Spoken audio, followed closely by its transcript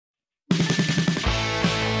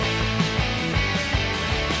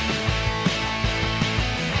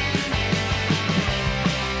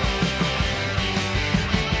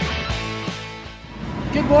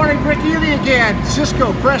morning, Rick Ihli again.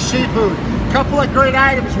 Sysco Fresh Seafood. Couple of great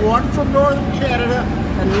items, one from Northern Canada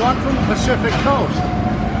and one from the Pacific Coast.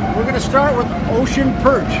 We're going to start with ocean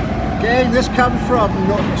perch. Gang, this comes from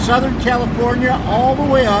Southern California all the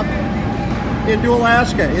way up into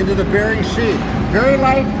Alaska, into the Bering Sea. Very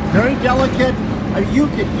light, very delicate. You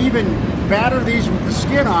can even batter these with the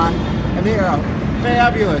skin on, and they are a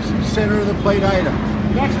fabulous center of the plate item.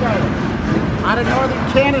 Next item, out of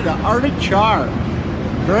Northern Canada, Arctic char.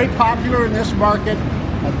 Very popular in this market.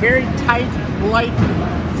 A very tight, light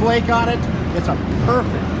flake on it. It's a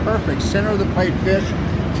perfect center of the plate fish.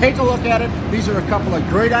 Take a look at it. These are a couple of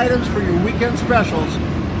great items for your weekend specials.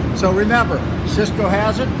 So remember, Sysco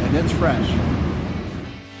has it and it's fresh.